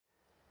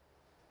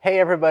Hey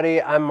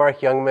everybody, I'm Mark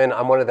Youngman.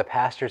 I'm one of the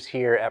pastors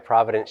here at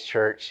Providence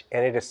Church,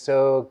 and it is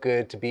so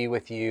good to be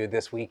with you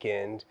this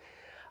weekend.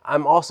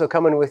 I'm also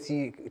coming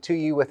to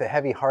you with a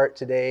heavy heart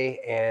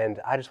today,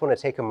 and I just want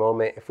to take a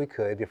moment, if we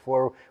could,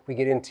 before we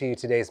get into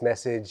today's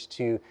message,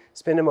 to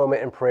spend a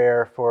moment in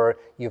prayer for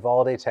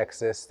Uvalde,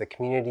 Texas, the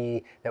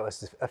community that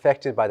was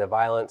affected by the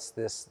violence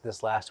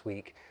this last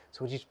week.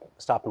 So would you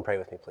stop and pray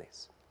with me,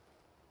 please?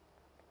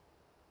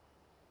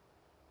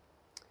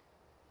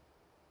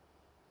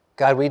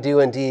 God, we do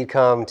indeed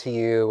come to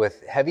you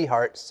with heavy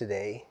hearts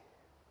today.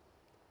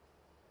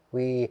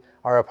 We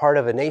are a part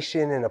of a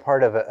nation and a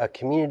part of a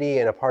community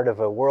and a part of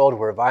a world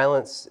where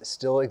violence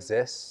still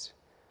exists.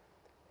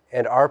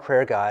 And our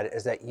prayer, God,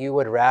 is that you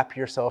would wrap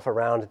yourself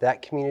around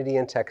that community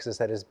in Texas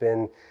that has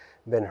been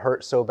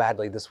hurt so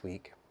badly this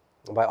week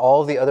by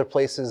all the other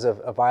places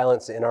of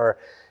violence in our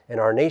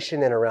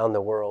nation and around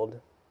the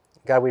world.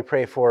 God, we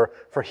pray for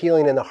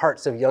healing in the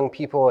hearts of young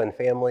people and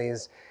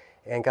families.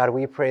 And God,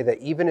 we pray that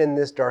even in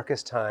this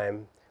darkest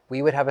time,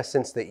 we would have a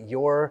sense that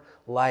your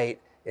light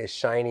is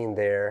shining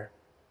there.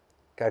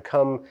 God,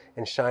 come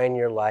and shine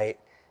your light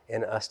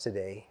in us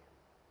today.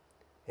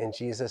 In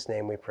Jesus'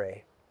 name we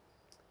pray.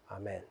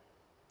 Amen.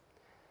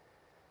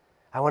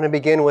 I want to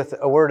begin with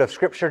a word of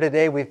scripture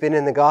today. We've been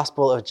in the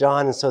Gospel of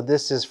John, and so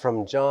this is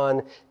from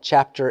John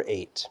chapter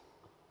 8.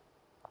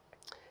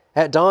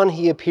 At dawn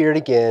he appeared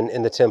again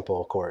in the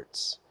temple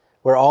courts,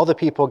 where all the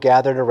people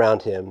gathered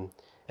around him,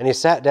 and he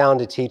sat down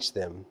to teach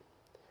them.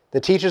 The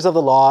teachers of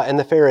the law and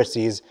the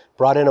Pharisees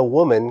brought in a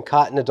woman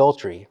caught in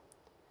adultery.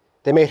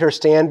 They made her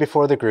stand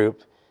before the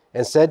group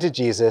and said to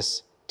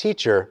Jesus,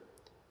 "Teacher,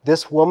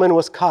 this woman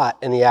was caught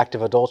in the act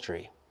of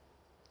adultery.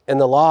 In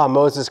the law,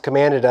 Moses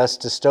commanded us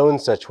to stone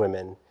such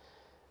women.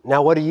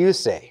 Now what do you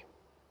say?"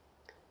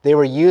 They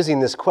were using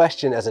this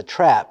question as a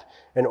trap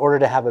in order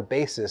to have a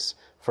basis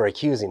for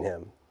accusing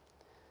him.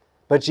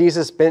 But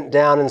Jesus bent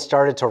down and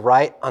started to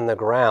write on the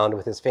ground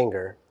with his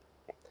finger.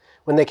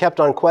 When they kept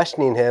on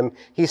questioning him,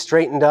 he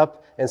straightened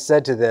up and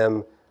said to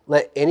them,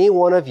 "Let any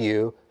one of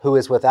you who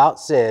is without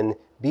sin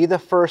be the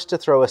first to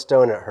throw a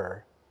stone at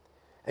her."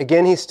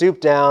 Again he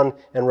stooped down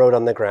and wrote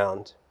on the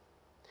ground.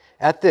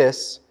 At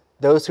this,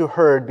 those who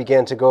heard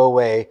began to go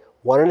away,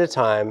 one at a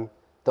time,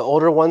 the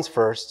older ones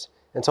first,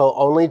 until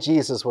only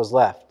Jesus was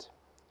left,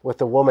 with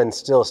the woman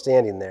still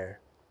standing there.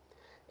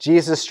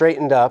 Jesus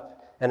straightened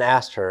up and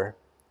asked her,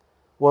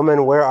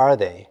 "Woman, where are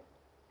they?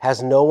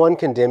 Has no one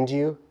condemned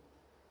you?"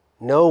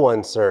 "No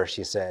one, sir,"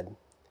 she said.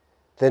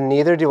 "Then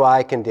neither do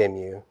I condemn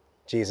you,"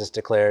 Jesus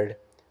declared.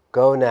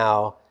 "Go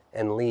now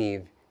and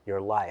leave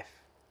your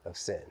life of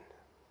sin."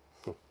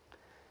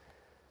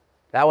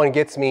 That one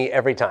gets me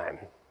every time.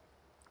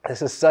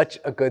 This is such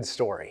a good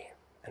story.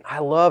 And I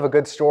love a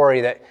good story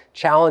that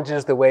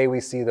challenges the way we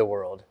see the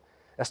world.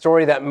 A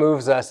story that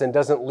moves us and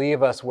doesn't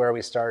leave us where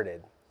we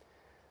started.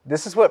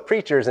 This is what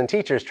preachers and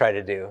teachers try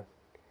to do.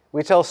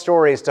 We tell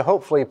stories to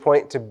hopefully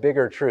point to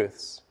bigger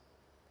truths.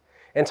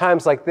 In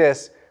times like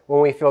this,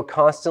 when we feel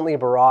constantly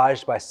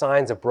barraged by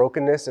signs of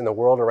brokenness in the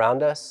world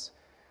around us,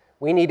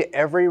 we need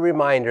every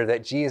reminder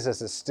that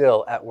Jesus is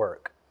still at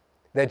work,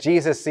 that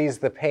Jesus sees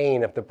the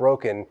pain of the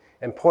broken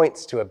and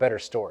points to a better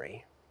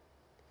story.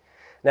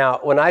 Now,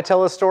 when I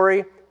tell a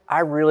story, I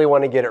really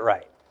want to get it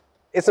right.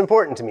 It's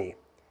important to me,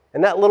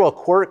 and that little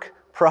quirk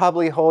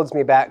probably holds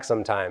me back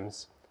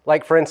sometimes.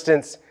 Like, for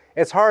instance,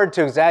 it's hard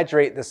to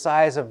exaggerate the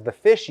size of the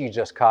fish you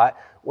just caught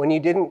when you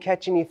didn't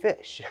catch any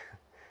fish.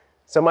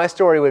 So my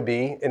story would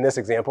be, in this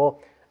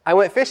example, I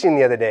went fishing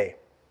the other day.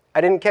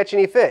 I didn't catch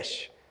any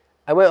fish.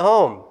 I went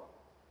home.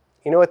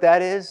 You know what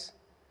that is?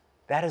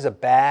 That is a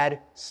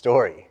bad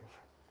story.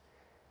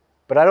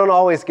 But I don't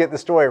always get the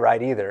story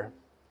right either.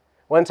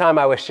 One time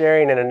I was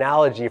sharing an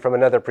analogy from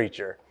another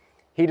preacher.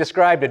 He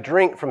described a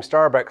drink from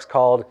Starbucks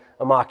called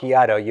a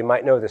macchiato. You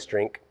might know this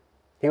drink.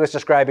 He was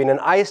describing an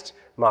iced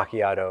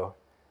macchiato,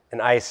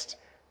 an iced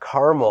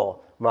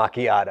caramel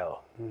macchiato.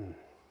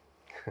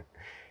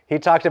 He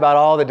talked about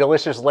all the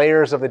delicious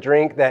layers of the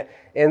drink that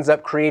ends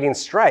up creating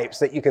stripes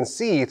that you can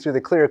see through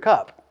the clear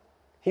cup.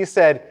 He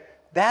said,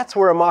 that's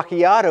where a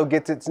macchiato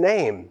gets its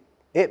name.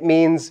 It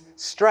means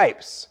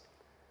stripes.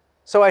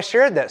 So I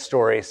shared that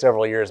story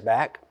several years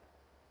back.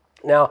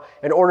 Now,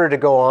 in order to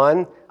go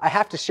on, I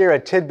have to share a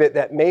tidbit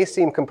that may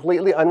seem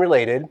completely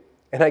unrelated,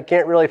 and I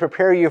can't really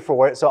prepare you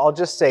for it, so I'll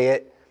just say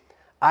it.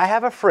 I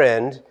have a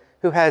friend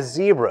who has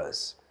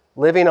zebras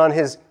living on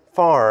his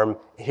farm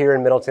here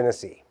in Middle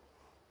Tennessee.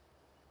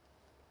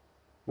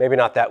 Maybe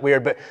not that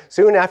weird, but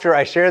soon after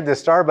I shared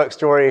this Starbucks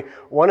story,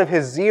 one of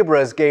his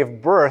zebras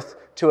gave birth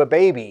to a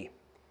baby.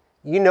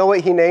 You know what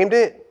he named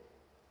it?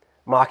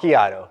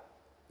 Macchiato.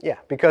 Yeah,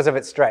 because of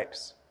its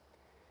stripes.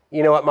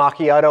 You know what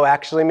macchiato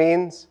actually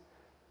means?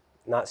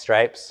 Not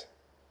stripes.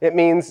 It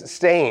means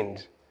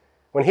stained.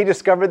 When he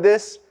discovered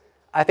this,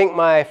 I think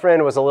my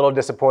friend was a little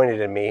disappointed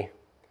in me.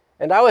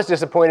 And I was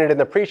disappointed in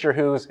the preacher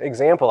whose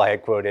example I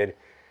had quoted,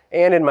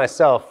 and in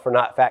myself for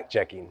not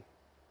fact-checking.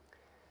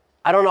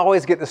 I don't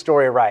always get the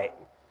story right,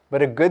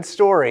 but a good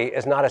story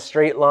is not a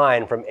straight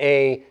line from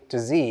A to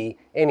Z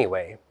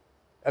anyway.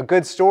 A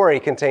good story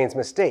contains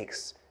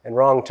mistakes and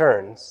wrong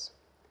turns.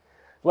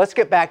 Let's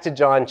get back to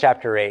John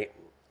chapter 8.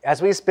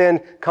 As we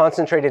spend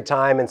concentrated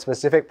time in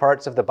specific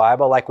parts of the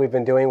Bible, like we've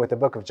been doing with the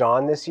book of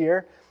John this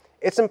year,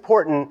 it's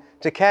important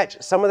to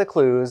catch some of the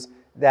clues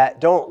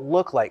that don't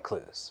look like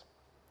clues.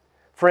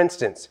 For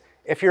instance,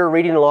 if you're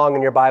reading along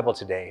in your Bible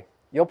today,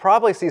 you'll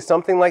probably see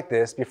something like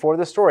this before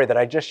the story that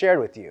I just shared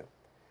with you.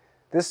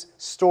 This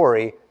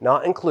story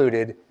not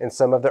included in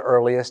some of the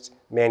earliest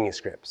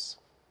manuscripts.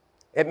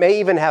 It may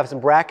even have some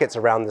brackets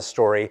around the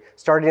story,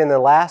 starting in the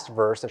last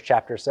verse of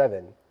chapter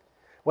 7.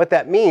 What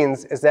that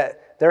means is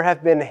that there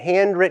have been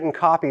handwritten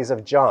copies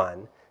of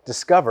John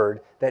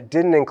discovered that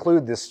didn't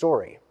include this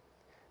story.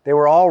 They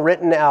were all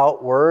written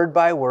out word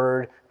by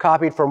word,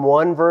 copied from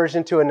one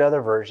version to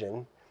another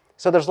version.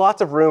 So there's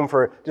lots of room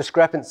for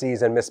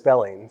discrepancies and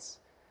misspellings.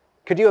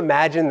 Could you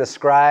imagine the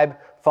scribe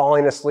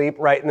falling asleep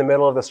right in the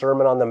middle of the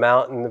Sermon on the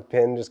Mount and the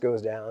pen just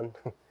goes down?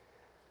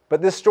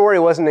 But this story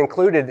wasn't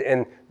included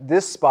in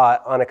this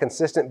spot on a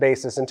consistent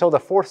basis until the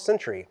 4th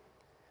century.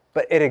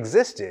 But it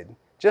existed,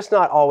 just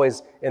not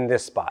always in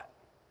this spot.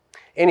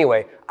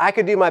 Anyway, I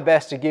could do my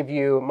best to give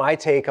you my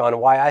take on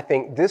why I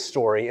think this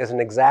story is in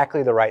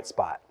exactly the right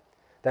spot.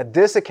 That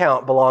this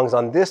account belongs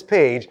on this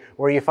page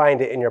where you find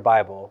it in your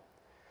Bible.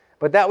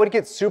 But that would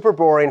get super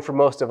boring for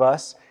most of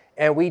us,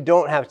 and we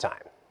don't have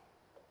time.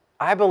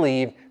 I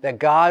believe that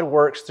God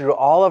works through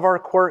all of our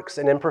quirks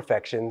and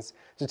imperfections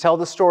to tell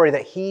the story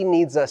that He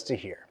needs us to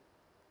hear.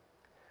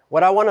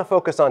 What I want to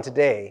focus on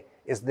today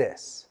is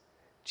this.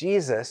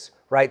 Jesus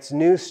writes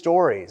new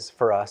stories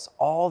for us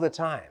all the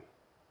time.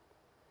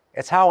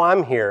 It's how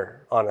I'm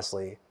here,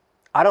 honestly.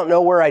 I don't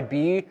know where I'd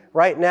be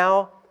right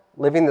now,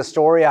 living the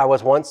story I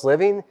was once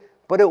living,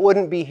 but it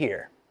wouldn't be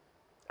here.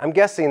 I'm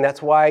guessing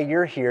that's why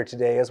you're here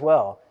today as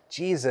well.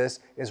 Jesus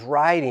is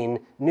writing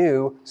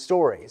new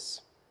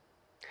stories.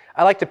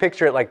 I like to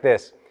picture it like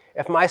this.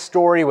 If my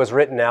story was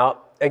written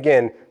out,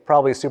 again,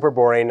 probably super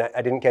boring,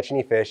 I didn't catch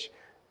any fish,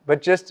 but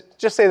just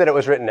say that it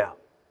was written out.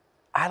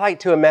 I like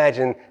to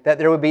imagine that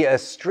there would be a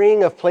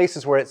string of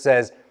places where it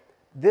says,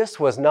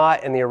 this was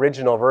not in the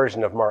original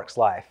version of Mark's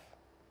life.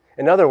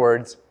 In other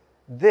words,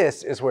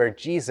 this is where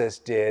Jesus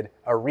did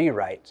a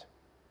rewrite.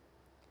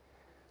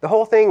 The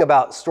whole thing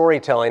about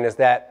storytelling is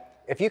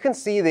that if you can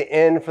see the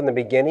end from the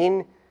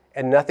beginning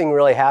and nothing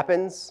really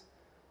happens,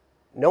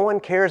 no one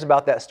cares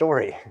about that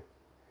story.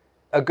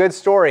 A good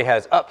story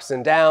has ups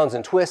and downs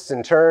and twists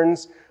and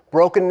turns,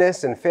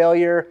 brokenness and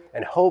failure,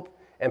 and hope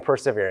and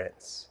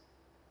perseverance.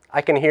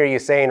 I can hear you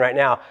saying right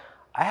now,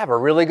 I have a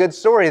really good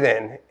story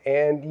then,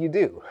 and you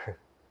do.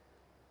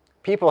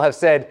 People have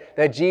said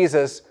that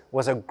Jesus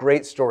was a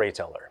great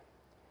storyteller.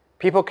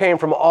 People came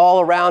from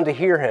all around to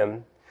hear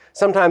him.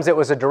 Sometimes it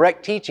was a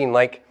direct teaching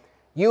like,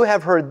 you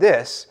have heard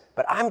this,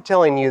 but I'm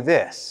telling you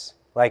this.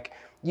 Like,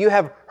 you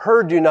have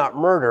heard do not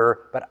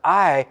murder, but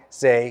I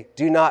say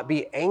do not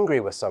be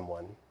angry with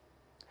someone.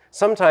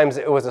 Sometimes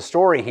it was a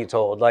story he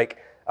told, like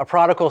a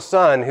prodigal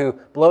son who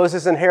blows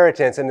his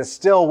inheritance and is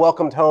still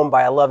welcomed home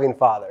by a loving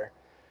father.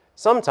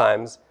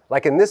 Sometimes,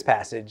 like in this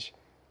passage,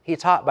 he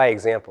taught by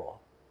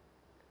example.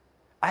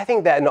 I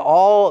think that in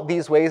all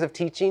these ways of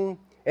teaching,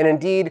 and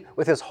indeed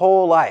with his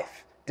whole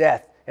life,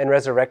 death, and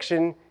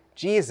resurrection,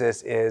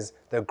 Jesus is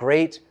the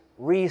great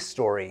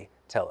re-story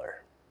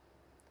teller.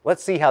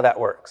 Let's see how that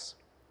works.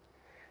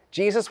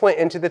 Jesus went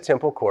into the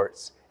temple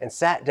courts and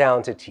sat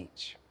down to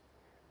teach.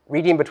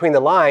 Reading between the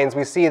lines,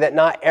 we see that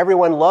not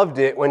everyone loved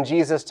it when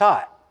Jesus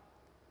taught.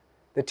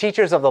 The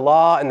teachers of the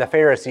law and the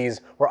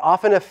Pharisees were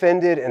often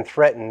offended and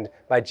threatened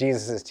by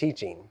Jesus'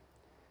 teaching.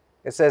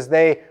 It says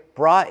they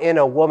brought in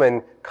a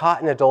woman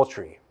caught in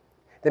adultery.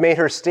 They made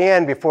her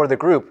stand before the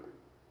group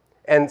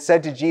and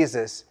said to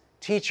Jesus,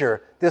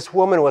 "Teacher, this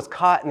woman was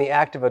caught in the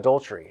act of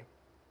adultery.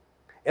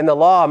 In the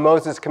law,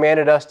 Moses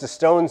commanded us to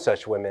stone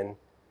such women.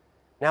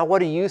 Now what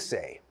do you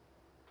say?"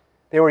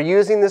 They were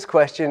using this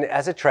question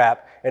as a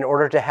trap in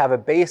order to have a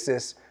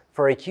basis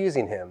for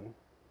accusing him.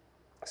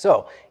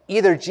 So,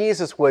 either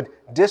Jesus would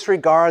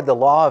disregard the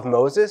law of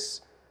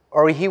Moses,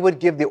 or he would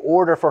give the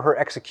order for her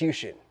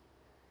execution.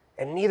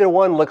 And neither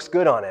one looks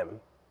good on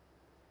him.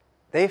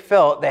 They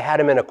felt they had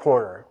him in a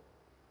corner.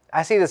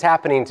 I see this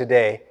happening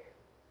today.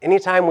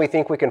 Anytime we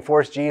think we can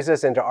force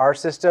Jesus into our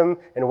system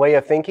and way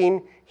of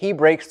thinking, he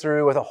breaks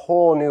through with a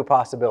whole new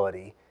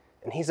possibility.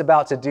 And he's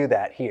about to do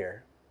that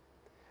here.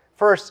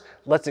 First,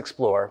 let's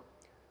explore.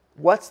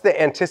 What's the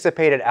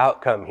anticipated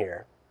outcome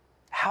here?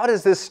 How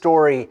does this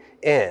story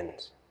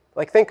end?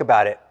 Like, think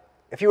about it.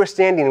 If you were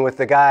standing with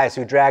the guys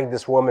who dragged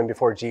this woman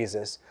before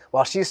Jesus,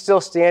 while she's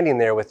still standing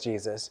there with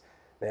Jesus,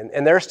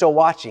 and they're still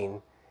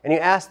watching, and you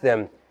ask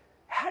them,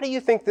 how do you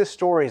think this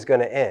story is going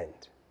to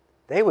end?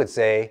 They would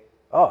say,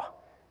 oh,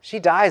 she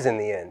dies in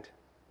the end.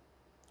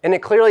 And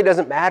it clearly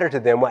doesn't matter to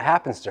them what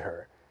happens to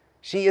her.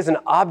 She is an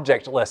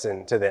object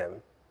lesson to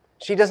them.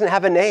 She doesn't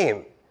have a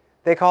name.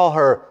 They call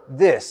her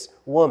this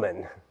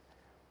woman.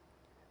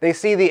 They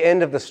see the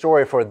end of the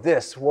story for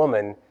this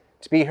woman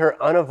to be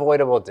her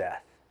unavoidable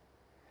death.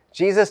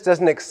 Jesus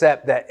doesn't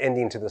accept that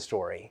ending to the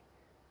story.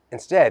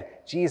 Instead,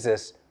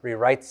 Jesus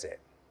rewrites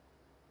it.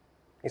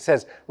 He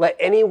says, "Let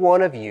any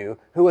one of you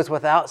who is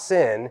without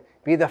sin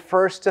be the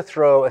first to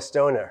throw a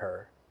stone at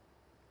her."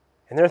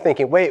 And they're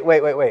thinking,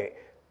 wait.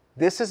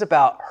 This is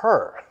about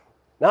her,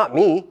 not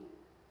me.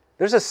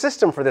 There's a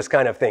system for this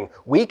kind of thing.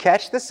 We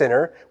catch the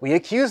sinner, we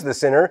accuse the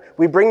sinner,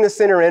 we bring the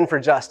sinner in for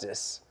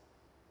justice.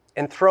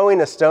 In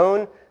throwing a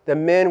stone, the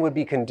men would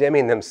be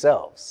condemning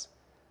themselves.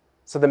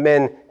 So the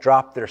men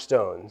dropped their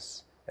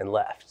stones and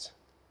left.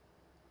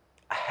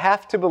 I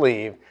have to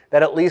believe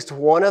that at least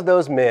one of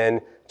those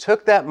men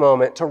took that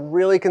moment to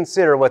really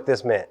consider what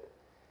this meant.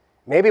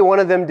 Maybe one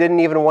of them didn't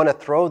even want to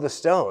throw the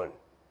stone.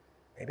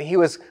 Maybe he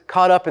was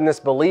caught up in this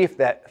belief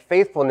that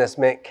faithfulness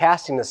meant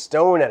casting a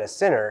stone at a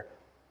sinner,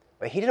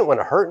 but he didn't want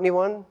to hurt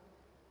anyone.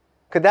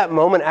 Could that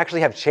moment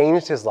actually have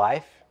changed his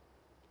life?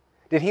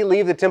 Did he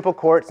leave the temple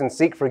courts and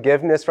seek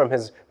forgiveness from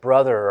his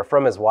brother or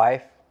from his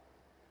wife?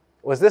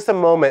 Was this a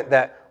moment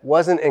that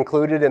wasn't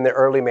included in the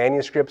early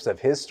manuscripts of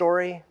his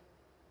story?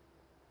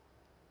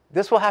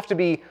 This will have to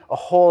be a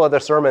whole other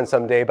sermon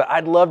someday, but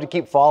I'd love to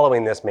keep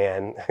following this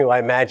man who I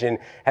imagine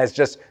has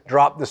just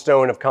dropped the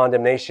stone of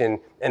condemnation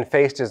and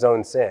faced his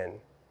own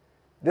sin.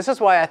 This is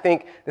why I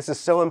think this is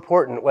so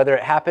important, whether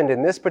it happened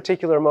in this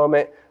particular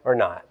moment or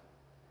not.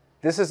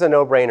 This is a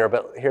no-brainer,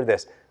 but hear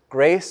this.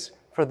 Grace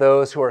for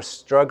those who are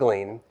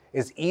struggling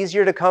is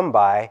easier to come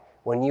by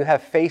when you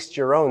have faced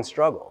your own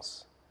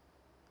struggles.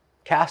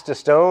 Cast a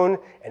stone,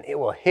 and it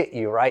will hit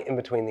you right in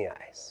between the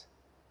eyes.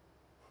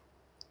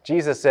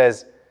 Jesus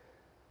says,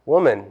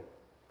 "Woman,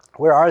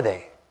 where are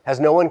they? Has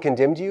no one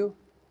condemned you?"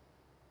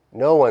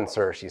 "No one,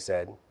 sir," she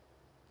said.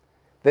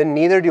 "Then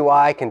neither do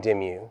I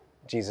condemn you,"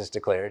 Jesus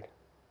declared.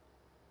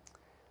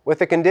 With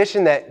the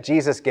condition that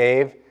Jesus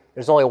gave,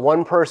 there's only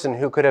one person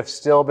who could have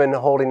still been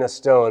holding a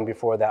stone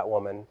before that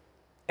woman,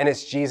 and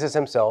it's Jesus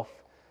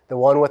himself, the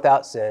one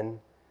without sin.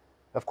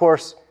 Of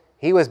course,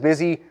 he was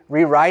busy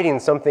rewriting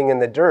something in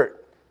the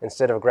dirt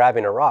instead of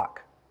grabbing a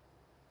rock.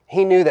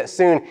 He knew that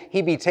soon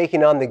he'd be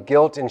taking on the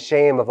guilt and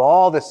shame of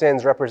all the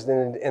sins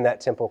represented in that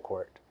temple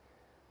court.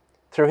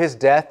 Through his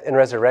death and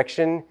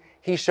resurrection,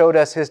 he showed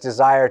us his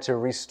desire to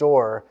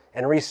restore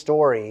and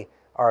restory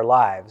our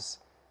lives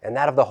and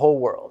that of the whole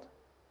world.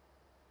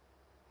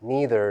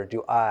 Neither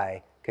do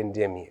I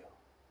condemn you.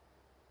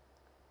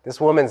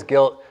 This woman's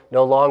guilt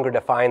no longer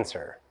defines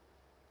her.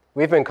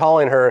 We've been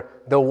calling her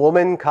the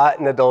woman caught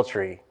in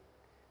adultery.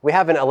 We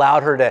haven't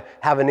allowed her to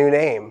have a new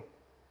name.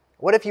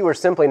 What if you were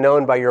simply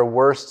known by your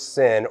worst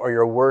sin or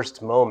your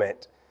worst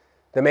moment?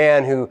 The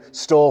man who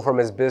stole from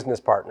his business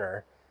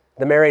partner,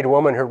 the married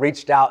woman who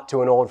reached out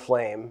to an old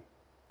flame,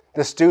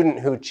 the student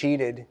who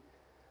cheated,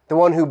 the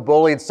one who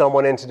bullied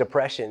someone into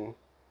depression.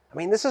 I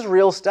mean, this is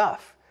real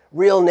stuff,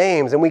 real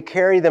names, and we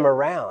carry them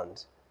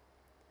around.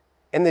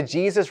 In the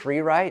Jesus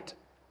rewrite,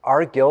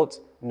 our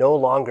guilt no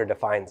longer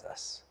defines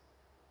us.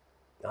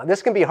 Now,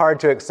 this can be hard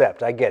to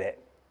accept, I get it.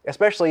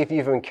 Especially if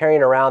you've been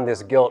carrying around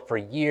this guilt for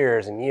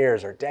years and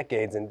years or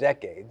decades and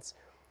decades.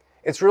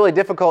 It's really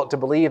difficult to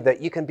believe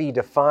that you can be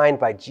defined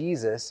by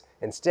Jesus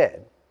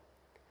instead.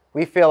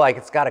 We feel like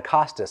it's got to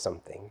cost us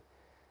something.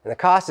 And the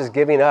cost is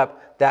giving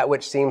up that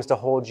which seems to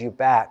hold you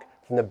back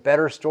from the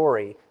better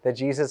story that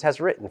Jesus has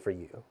written for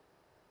you.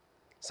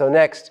 So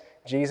next,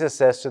 Jesus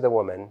says to the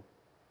woman,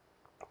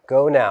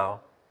 "Go now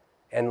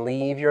and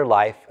leave your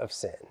life of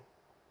sin."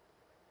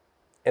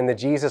 In the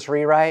Jesus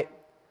rewrite,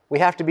 we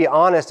have to be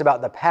honest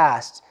about the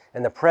past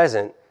and the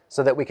present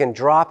so that we can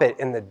drop it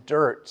in the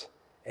dirt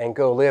and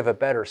go live a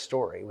better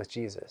story with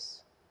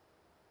Jesus.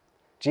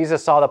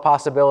 Jesus saw the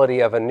possibility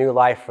of a new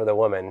life for the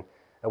woman,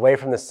 away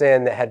from the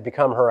sin that had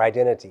become her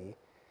identity.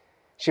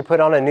 She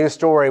put on a new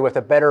story with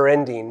a better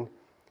ending,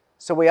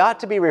 so we ought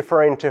to be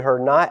referring to her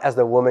not as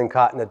the woman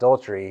caught in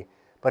adultery,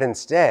 but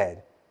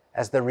instead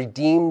as the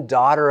redeemed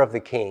daughter of the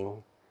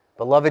King,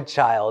 beloved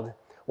child,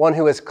 one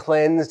who is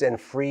cleansed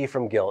and free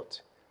from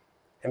guilt.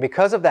 And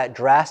because of that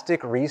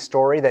drastic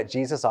re-story that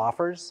Jesus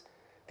offers,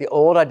 the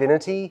old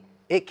identity,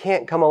 it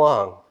can't come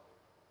along.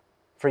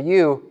 For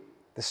you,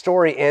 the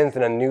story ends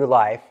in a new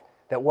life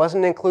that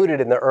wasn't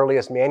included in the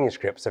earliest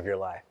manuscripts of your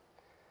life.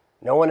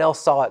 No one else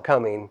saw it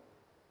coming,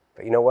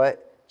 but you know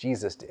what?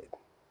 Jesus did.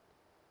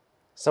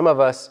 Some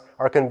of us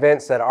are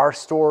convinced that our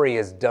story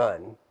is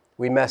done.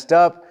 We messed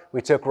up,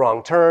 we took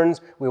wrong turns,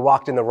 we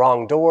walked in the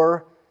wrong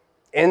door.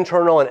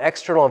 Internal and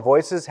external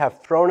voices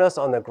have thrown us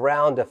on the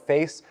ground to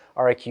face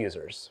our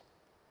accusers.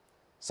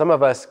 Some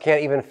of us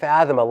can't even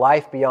fathom a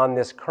life beyond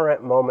this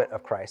current moment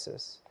of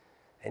crisis.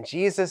 And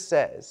Jesus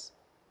says,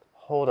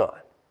 hold on.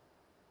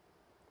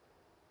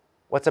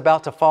 What's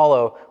about to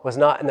follow was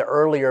not in the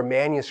earlier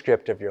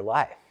manuscript of your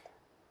life.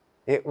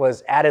 It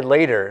was added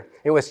later.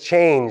 It was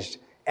changed,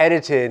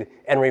 edited,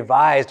 and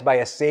revised by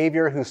a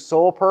Savior whose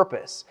sole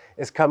purpose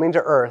is coming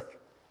to earth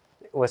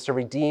was to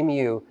redeem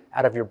you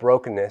out of your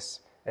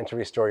brokenness and to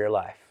restore your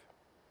life.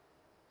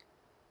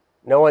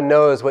 No one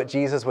knows what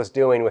Jesus was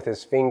doing with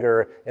his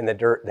finger in the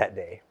dirt that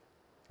day.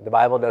 The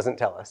Bible doesn't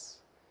tell us.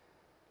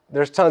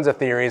 There's tons of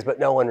theories, but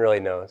no one really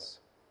knows.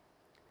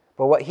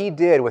 But what he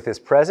did with his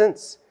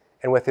presence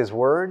and with his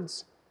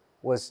words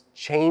was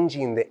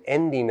changing the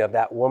ending of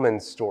that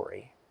woman's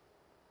story.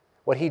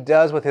 What he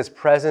does with his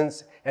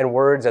presence and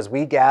words as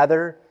we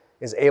gather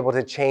is able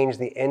to change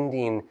the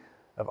ending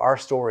of our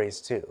stories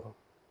too.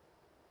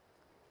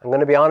 I'm going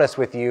to be honest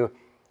with you.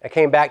 I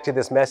came back to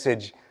this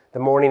message the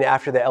morning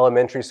after the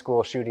elementary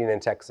school shooting in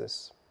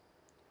Texas.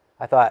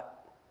 I thought,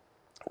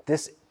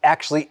 this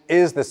actually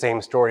is the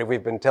same story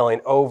we've been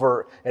telling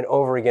over and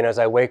over again as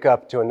I wake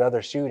up to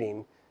another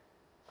shooting.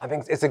 I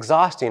think it's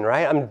exhausting,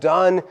 right? I'm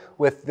done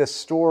with this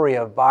story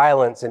of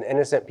violence and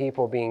innocent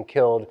people being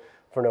killed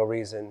for no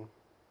reason.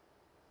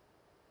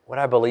 What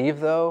I believe,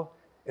 though,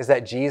 is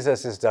that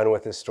Jesus is done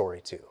with this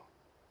story too.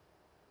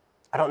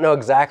 I don't know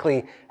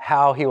exactly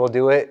how he will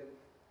do it,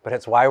 but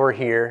it's why we're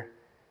here,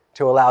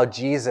 to allow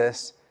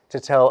Jesus to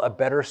tell a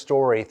better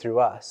story through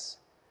us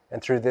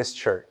and through this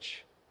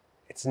church.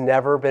 It's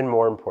never been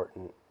more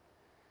important.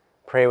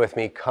 Pray with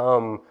me,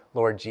 come,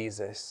 Lord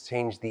Jesus,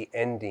 change the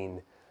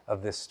ending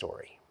of this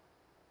story.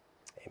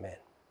 Amen.